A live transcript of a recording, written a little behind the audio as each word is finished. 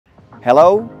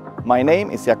Hello, my name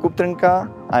is Jakub Trnka.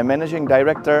 I'm Managing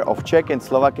Director of Czech and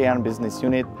Slovakian Business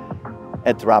Unit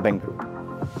at Raben Group.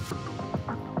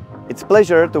 It's a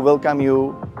pleasure to welcome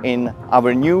you in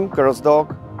our new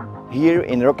cross-dock here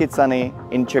in Rokycany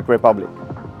in Czech Republic.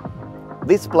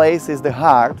 This place is the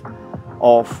heart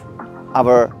of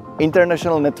our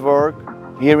international network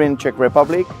here in Czech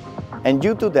Republic, and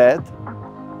due to that,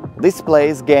 this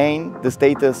place gained the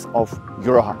status of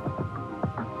Eurohub.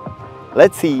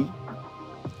 Let's see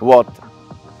what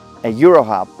a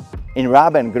Eurohub in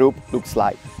Raben Group looks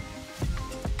like.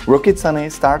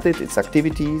 Rokycany started its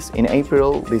activities in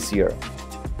April this year.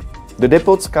 The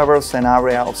depot covers an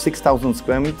area of 6,000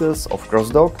 square meters of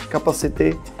cross-dock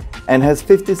capacity and has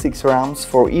 56 ramps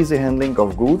for easy handling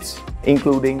of goods,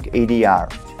 including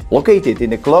ADR. Located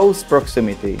in a close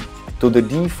proximity to the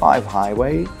D5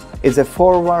 highway, is a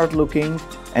forward-looking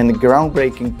and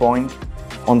groundbreaking point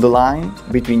on the line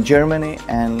between Germany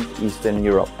and Eastern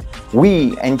Europe.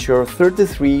 We ensure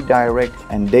 33 direct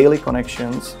and daily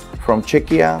connections from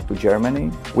Czechia to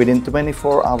Germany within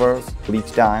 24 hours lead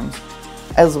times,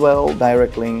 as well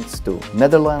direct links to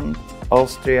Netherlands,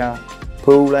 Austria,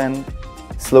 Poland,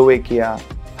 Slovakia,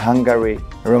 Hungary,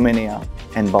 Romania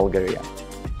and Bulgaria.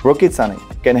 Rokycany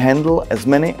can handle as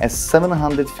many as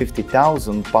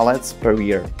 750,000 pallets per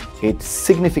year. It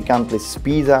significantly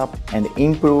speeds up and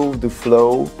improves the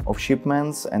flow of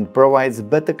shipments and provides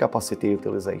better capacity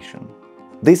utilization.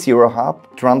 This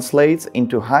Eurohub translates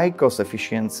into high cost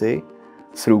efficiency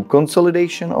through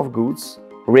consolidation of goods,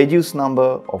 reduced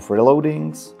number of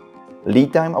reloadings,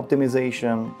 lead time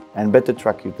optimization and better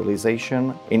truck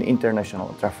utilization in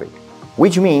international traffic,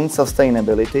 which means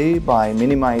sustainability by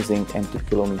minimizing empty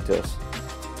kilometers.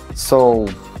 So,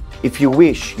 if you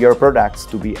wish your products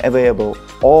to be available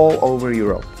all over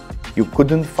Europe, you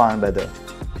couldn't find better.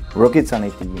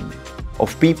 Rokycany team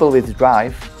of people with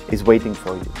drive is waiting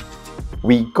for you.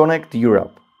 We connect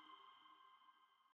Europe.